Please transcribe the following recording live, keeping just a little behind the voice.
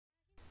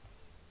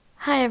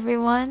Hi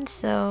everyone,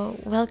 so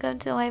welcome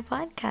to my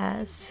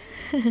podcast.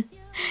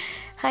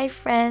 Hi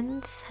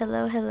friends,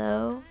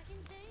 hello.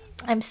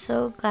 I'm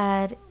so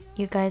glad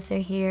you guys are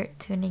here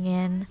tuning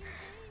in.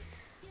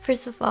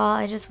 First of all,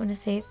 I just want to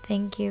say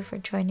thank you for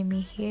joining me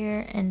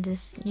here in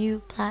this new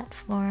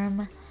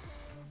platform.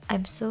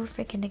 I'm so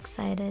freaking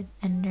excited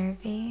and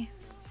nervy.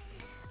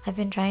 I've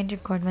been trying to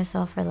record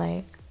myself for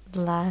like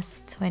the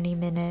last 20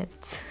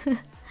 minutes.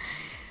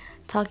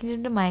 Talking to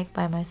the mic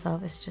by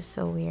myself is just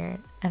so weird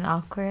and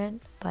awkward,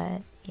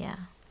 but yeah.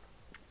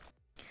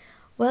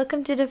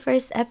 Welcome to the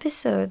first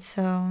episode.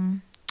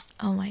 Oh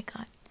my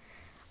god.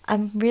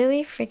 I'm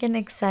really freaking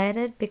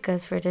excited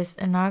because for this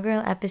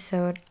inaugural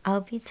episode,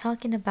 I'll be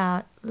talking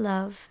about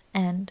love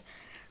and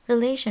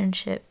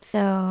relationships.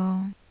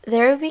 So,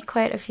 there will be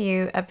quite a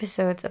few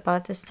episodes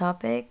about this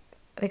topic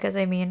because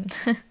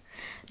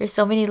there's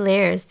so many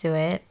layers to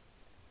it.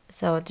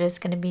 So, there's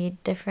going to be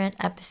different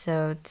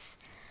episodes.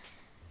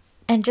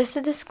 And just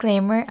a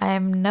disclaimer, I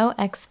am no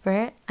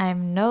expert.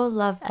 I'm no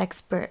love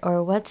expert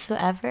or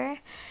whatsoever.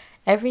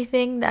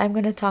 Everything that I'm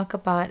going to talk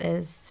about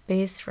is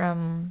based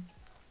from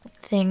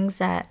things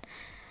that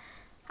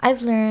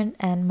I've learned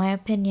and my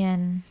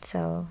opinion.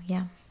 So,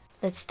 yeah,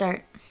 let's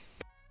start.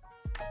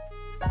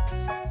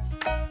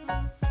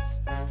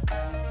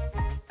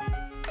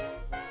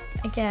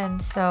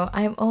 Again, so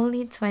I'm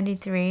only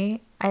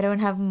 23. I don't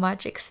have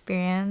much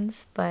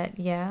experience, but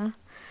yeah,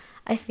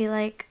 I feel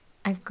like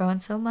I've grown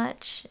so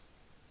much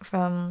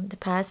from the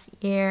past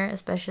year,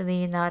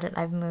 especially now that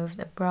I've moved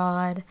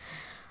abroad.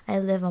 I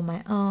live on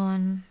my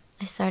own.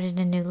 I started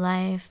a new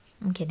life.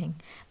 I'm kidding.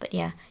 But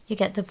yeah, you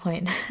get the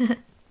point. So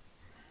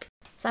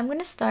I'm going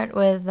to start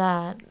with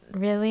that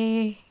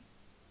really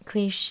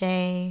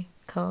cliche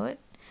quote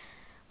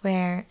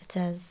where it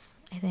says,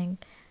 I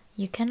think,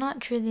 you cannot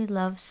truly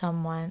love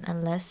someone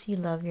unless you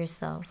love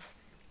yourself.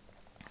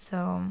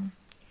 So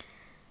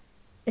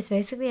it's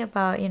basically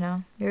about,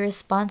 you're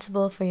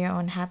responsible for your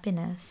own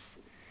happiness.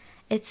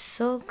 It's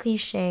so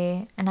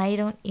cliche and I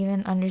don't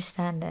even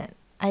understand it.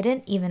 I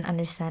didn't even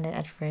understand it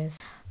at first,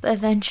 but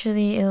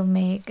eventually it'll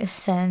make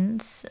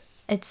sense.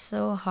 It's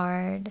so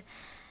hard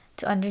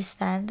to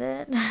understand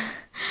it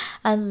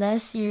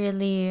unless you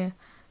really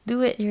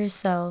do it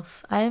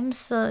yourself. I'm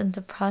still in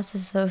the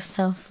process of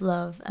self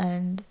love,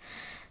 and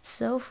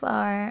so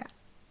far,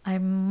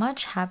 I'm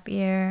much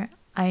happier.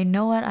 I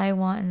know what I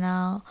want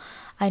now.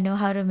 I know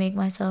how to make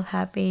myself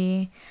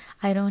happy.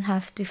 I don't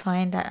have to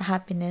find that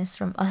happiness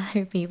from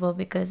other people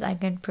because I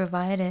can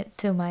provide it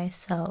to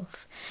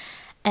myself.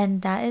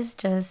 And that is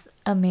just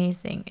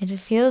amazing. It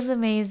feels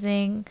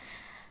amazing.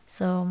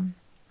 So,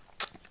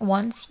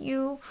 once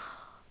you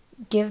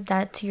give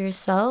that to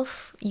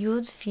yourself,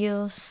 you'd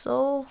feel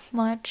so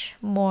much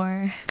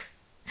more.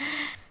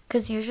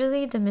 Because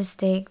usually the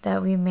mistake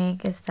that we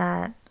make is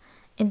that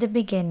in the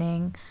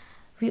beginning,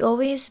 we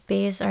always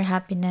base our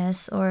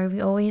happiness or we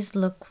always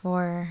look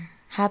for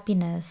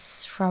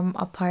happiness from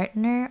a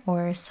partner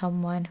or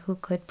someone who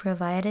could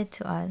provide it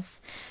to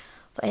us.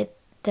 But it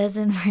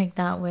doesn't work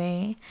that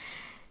way.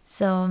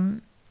 So,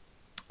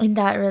 in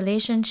that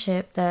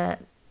relationship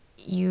that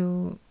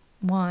you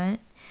want,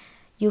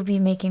 you'll be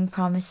making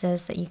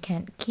promises that you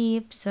can't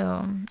keep.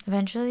 So,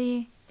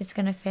 eventually, it's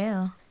gonna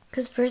fail.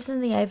 Because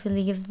personally, I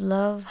believe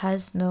love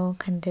has no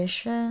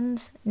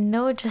conditions,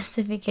 no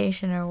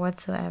justification or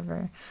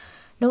whatsoever,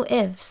 no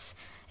ifs.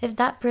 If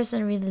that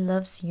person really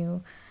loves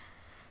you,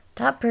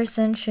 that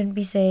person shouldn't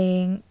be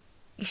saying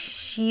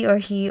she or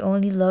he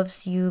only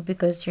loves you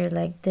because you're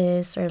like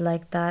this or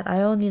like that.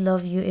 I only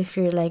love you if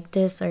you're like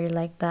this or you're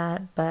like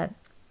that. But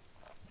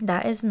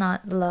that is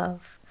not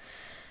love.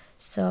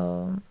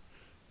 So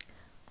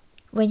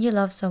when you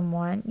love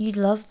someone, you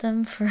love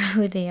them for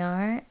who they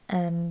are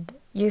and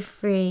you're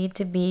free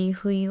to be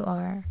who you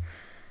are,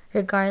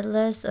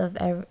 regardless of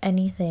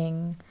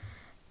anything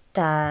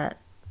that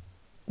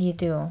you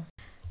do.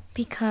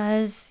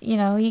 Because,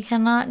 you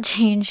cannot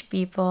change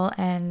people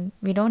and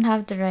we don't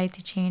have the right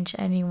to change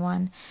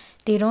anyone.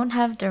 They don't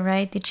have the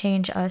right to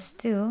change us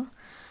too.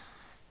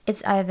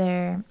 It's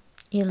either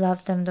you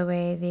love them the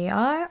way they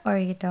are or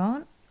you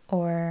don't,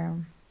 or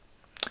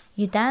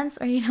you dance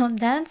or you don't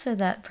dance with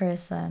that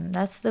person.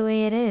 That's the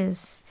way it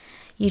is.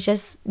 You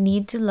just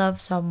need to love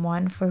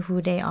someone for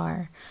who they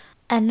are.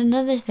 And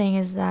another thing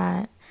is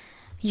that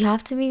you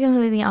have to be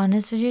completely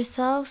honest with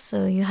yourself.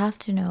 So you have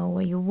to know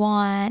what you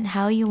want,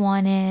 how you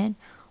want it,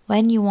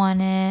 when you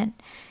want it.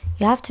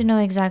 You have to know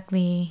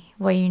exactly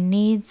what your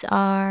needs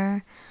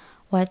are,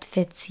 what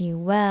fits you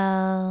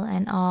well,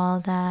 and all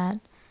that.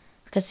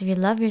 Because if you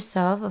love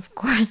yourself, of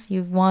course,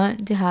 you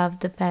want to have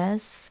the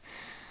best.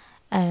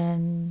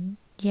 And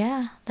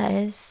yeah, that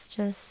is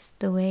just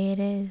the way it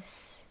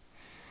is.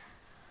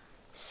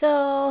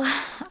 So,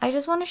 I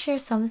just want to share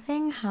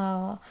something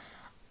how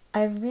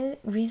I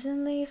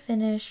recently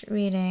finished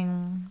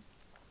reading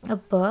a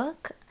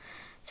book.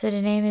 So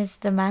the name is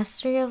The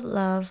Mastery of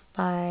Love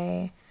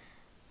by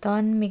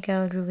Don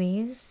Miguel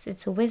Ruiz.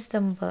 It's a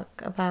wisdom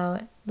book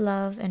about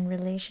love and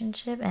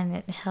relationship, and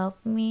it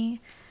helped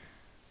me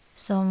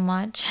so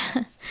much.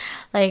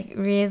 Like,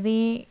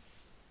 really,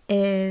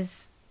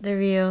 is the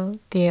real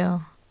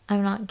deal.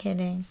 I'm not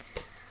kidding.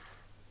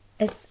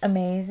 It's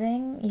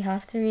amazing. You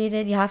have to read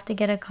it. You have to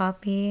get a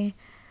copy.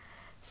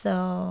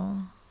 So,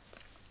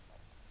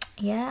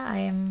 yeah, I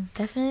am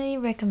definitely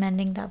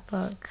recommending that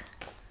book.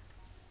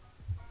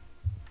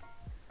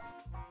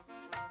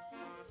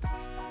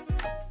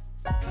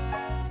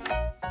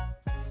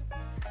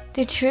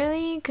 To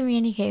truly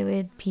communicate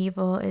with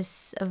people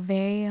is a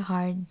very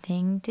hard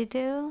thing to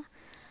do,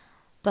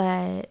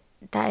 but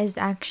that is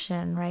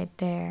action right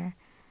there.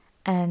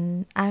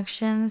 And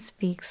action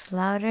speaks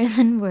louder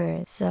than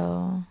words.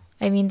 So,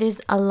 I mean,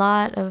 there's a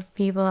lot of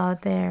people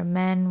out there,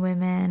 men,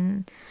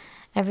 women,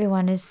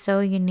 everyone is so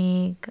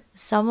unique.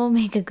 Some will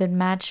make a good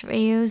match for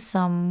you,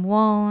 some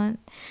won't.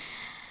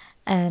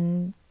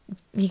 And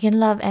you can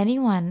love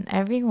anyone,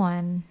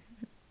 everyone,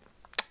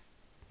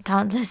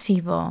 countless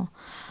people.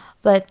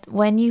 But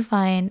when you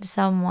find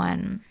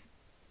someone,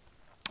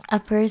 a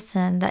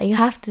person that you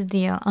have to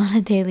deal on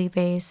a daily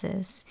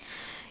basis,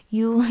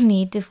 you will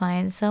need to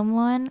find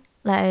someone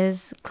that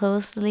is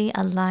closely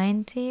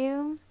aligned to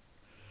you.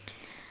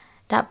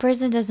 That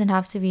person doesn't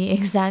have to be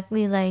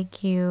exactly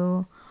like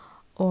you,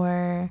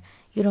 or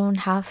you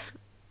don't have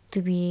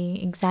to be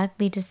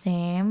exactly the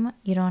same.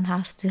 You don't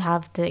have to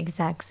have the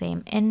exact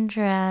same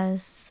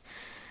interests.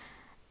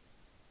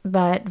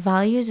 But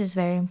values is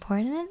very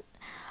important,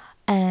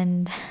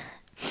 and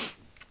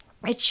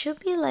it should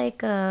be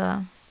like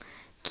a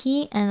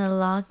key and a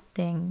lock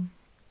thing,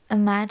 a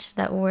match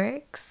that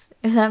works,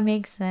 if that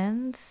makes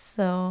sense.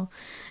 So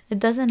it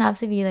doesn't have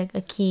to be like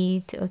a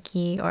key to a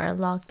key or a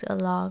lock to a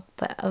lock,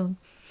 but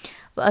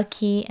a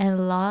key and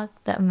a lock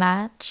that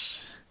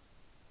match.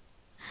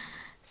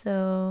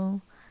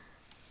 So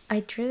I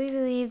truly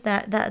believe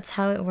that that's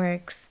how it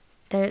works.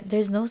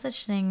 There's no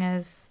such thing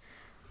as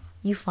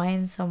you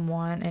find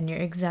someone and you're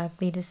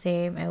exactly the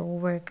same, it will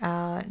work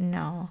out.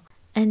 No.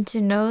 And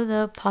to know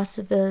the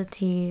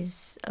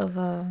possibilities of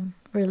a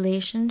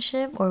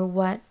relationship or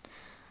what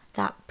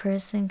that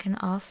person can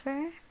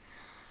offer,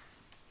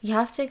 you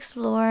have to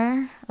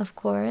explore, of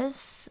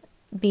course.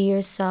 Be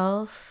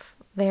yourself,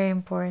 very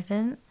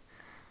important.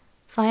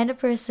 Find a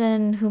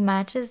person who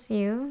matches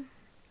you,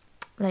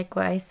 like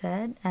what I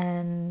said,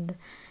 and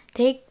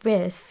take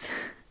risks.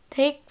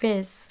 Take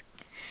risks.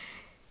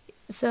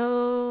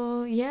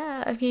 So,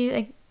 yeah, I mean,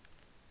 like,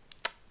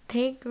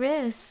 take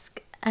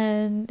risk.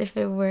 And if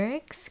it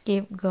works,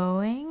 keep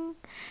going.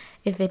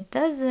 If it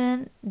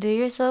doesn't, do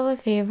yourself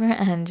a favor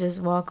and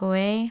just walk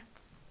away.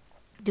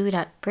 Do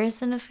that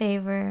person a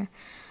favor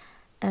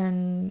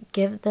and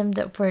give them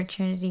the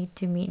opportunity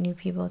to meet new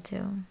people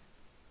too.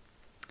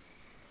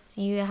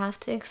 So you have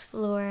to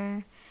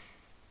explore.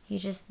 You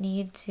just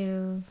need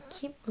to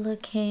keep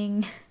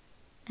looking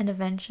and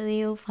eventually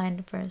you'll find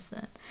a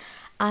person.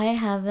 I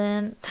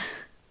haven't.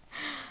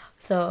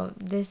 So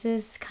this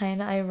is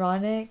kind of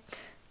ironic.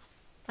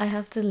 I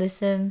have to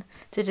listen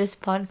to this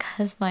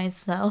podcast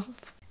myself.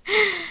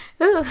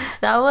 Ooh,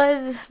 that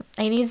was.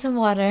 I need some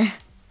water.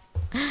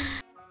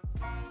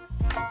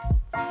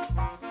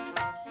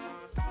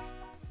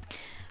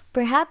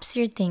 Perhaps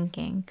you're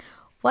thinking,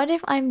 what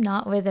if I'm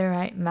not with the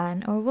right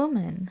man or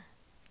woman?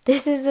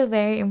 This is a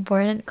very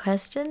important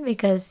question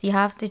because you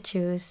have to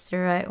choose the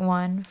right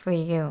one for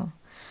you.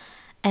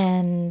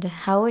 And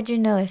how would you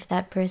know if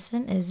that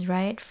person is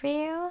right for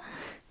you?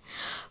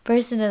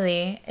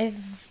 Personally,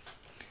 if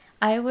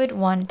I would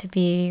want to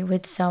be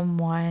with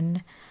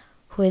someone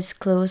who is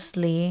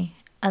closely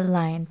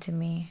aligned to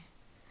me,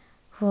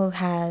 who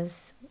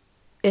has,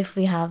 if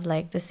we have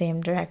like the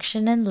same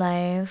direction in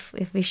life,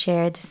 if we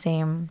share the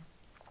same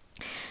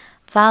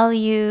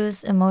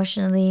values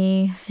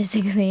emotionally,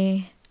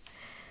 physically,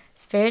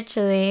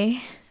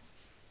 spiritually.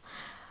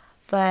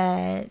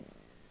 But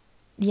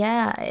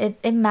yeah,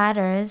 it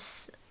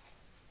matters.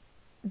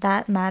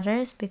 That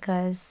matters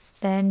because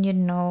then you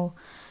know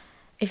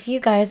if you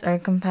guys are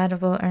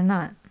compatible or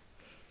not.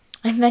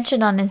 I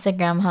mentioned on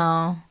Instagram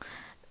how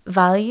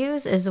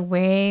values is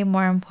way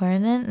more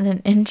important than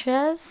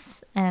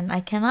interests, and I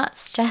cannot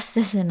stress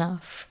this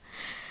enough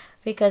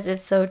because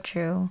it's so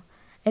true.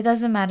 It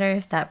doesn't matter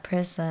if that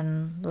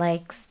person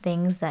likes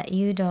things that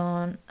you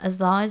don't, as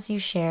long as you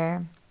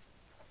share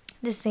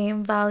the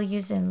same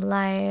values in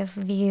life,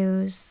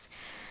 views.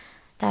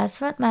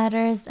 That's what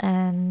matters,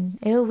 and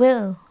it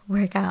will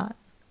work out.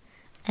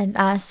 And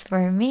as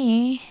for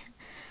me,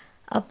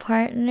 a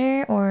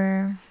partner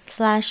or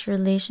slash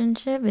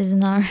relationship is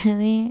not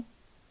really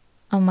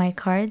on my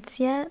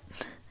cards yet.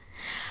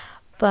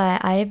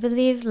 But I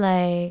believe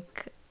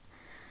like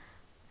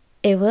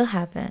it will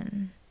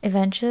happen.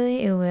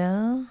 Eventually it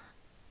will.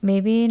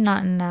 Maybe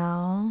not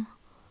now,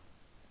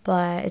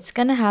 but it's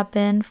gonna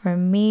happen for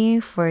me,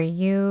 for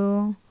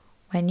you,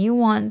 when you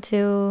want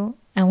to,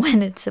 and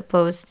when it's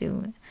supposed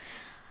to.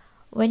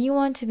 When you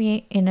want to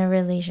be in a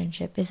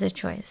relationship is a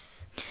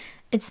choice.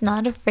 It's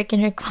not a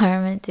freaking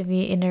requirement to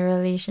be in a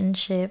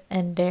relationship,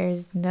 and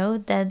there's no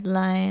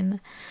deadline.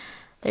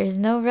 There's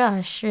no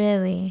rush,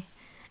 really.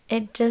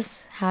 It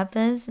just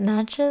happens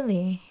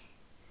naturally.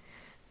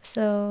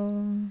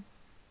 So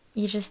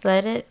you just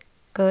let it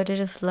go to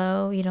the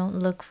flow. You don't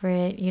look for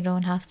it. You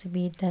don't have to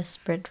be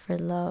desperate for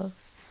love.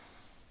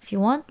 If you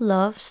want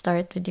love,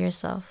 start with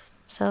yourself.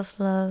 Self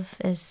love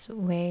is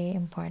way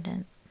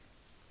important.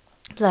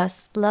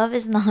 Plus, love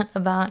is not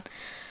about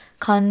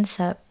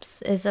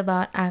concepts, it's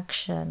about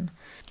action.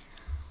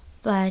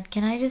 But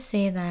can I just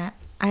say that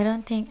I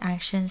don't think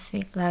actions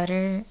speak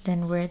louder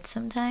than words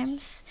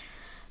sometimes?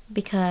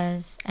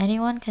 Because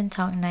anyone can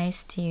talk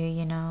nice to you,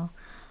 you know.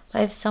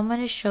 But if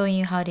someone is showing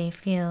you how they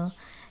feel,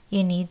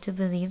 you need to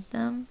believe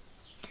them.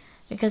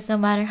 Because no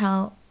matter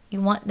how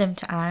you want them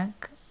to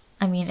act,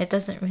 I mean, it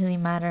doesn't really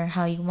matter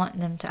how you want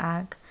them to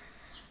act.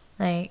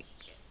 Like,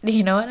 do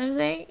you know what I'm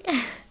saying?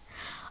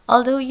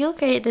 Although you'll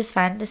create this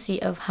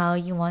fantasy of how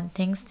you want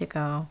things to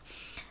go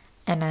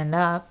and end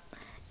up,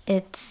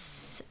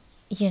 it's,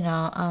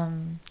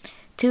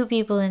 two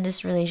people in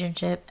this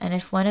relationship, and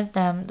if one of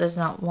them does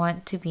not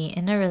want to be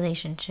in a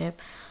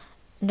relationship,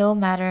 no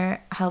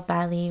matter how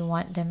badly you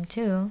want them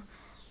to,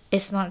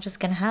 it's not just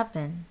gonna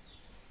happen.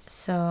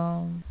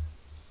 So,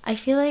 I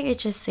feel like it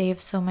just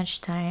saves so much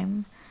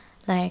time.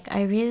 Like,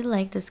 I really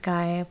like this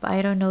guy, but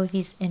I don't know if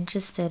he's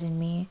interested in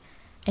me.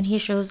 And he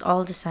shows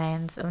all the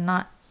signs of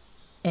not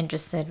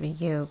interested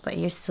with you, but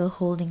you're still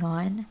holding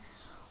on,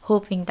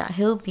 hoping that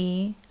he'll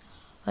be,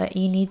 but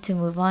you need to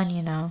move on,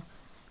 you know.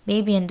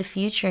 Maybe in the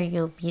future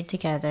you'll be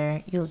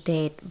together, you'll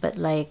date, but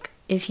like,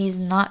 if he's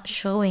not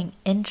showing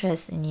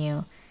interest in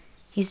you,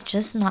 he's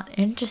just not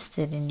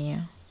interested in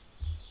you.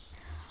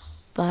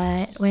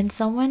 But when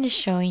someone is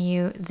showing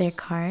you their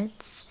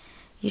cards,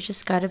 you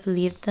just gotta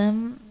believe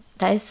them.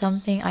 That is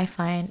something I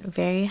find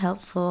very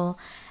helpful,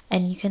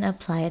 and you can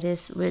apply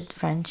this with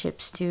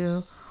friendships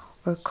too,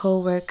 or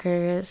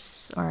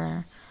co-workers,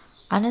 or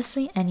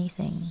honestly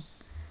anything.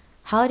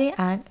 How they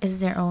act is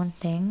their own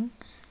thing.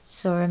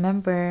 So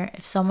remember,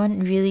 if someone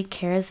really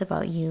cares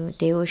about you,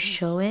 they will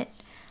show it.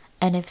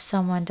 And if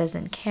someone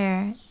doesn't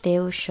care, they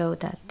will show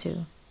that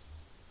too.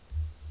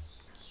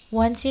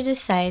 Once you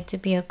decide to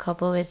be a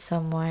couple with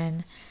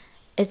someone,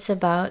 it's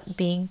about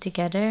being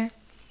together.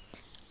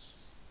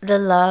 The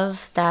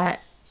love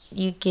that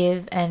you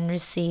give and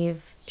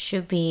receive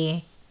should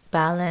be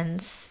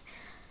balanced.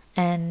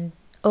 And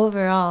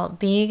overall,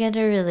 being in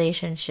a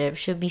relationship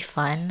should be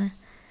fun.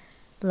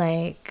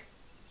 Like,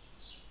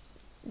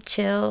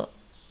 chill.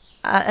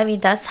 I mean,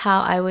 that's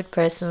how I would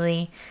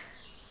personally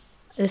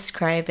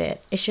describe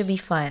it. It should be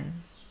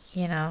fun,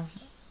 you know,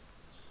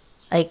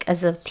 like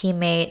as a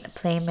teammate,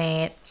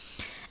 playmate.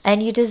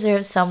 And you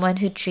deserve someone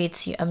who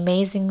treats you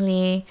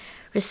amazingly,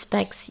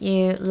 respects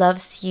you,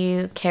 loves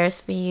you,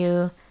 cares for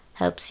you,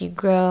 helps you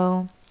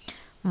grow,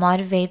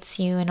 motivates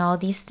you, and all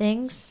these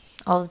things,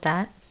 all of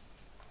that.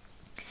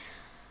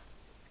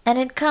 And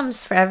it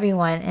comes for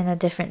everyone in a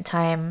different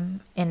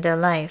time in their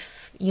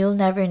life. You'll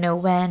never know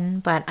when,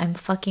 but I'm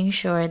fucking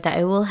sure that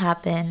it will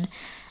happen,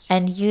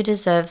 and you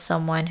deserve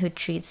someone who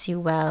treats you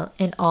well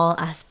in all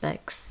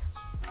aspects.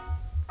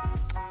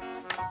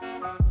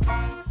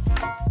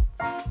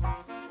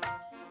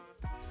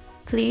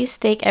 Please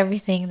take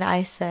everything that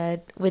I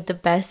said with the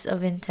best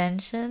of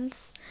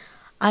intentions.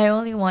 I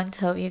only want to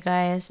help you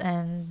guys,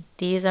 and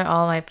these are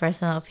all my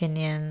personal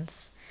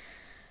opinions.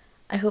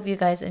 I hope you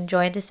guys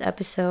enjoyed this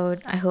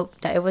episode. I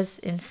hope that it was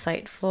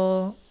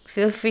insightful.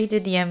 Feel free to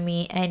DM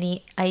me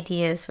any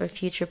ideas for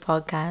future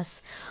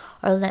podcasts,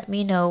 or let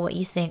me know what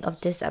you think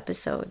of this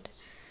episode.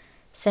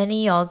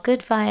 Sending y'all good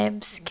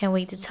vibes. Can't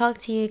wait to talk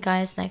to you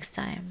guys next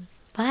time.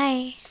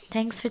 Bye.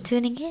 Thanks for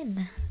tuning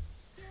in.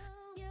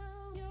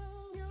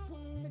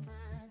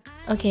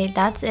 Okay,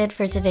 that's it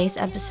for today's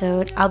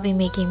episode. I'll be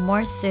making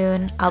more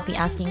soon. I'll be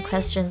asking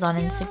questions on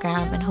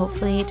Instagram and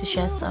hopefully to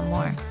share some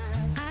more.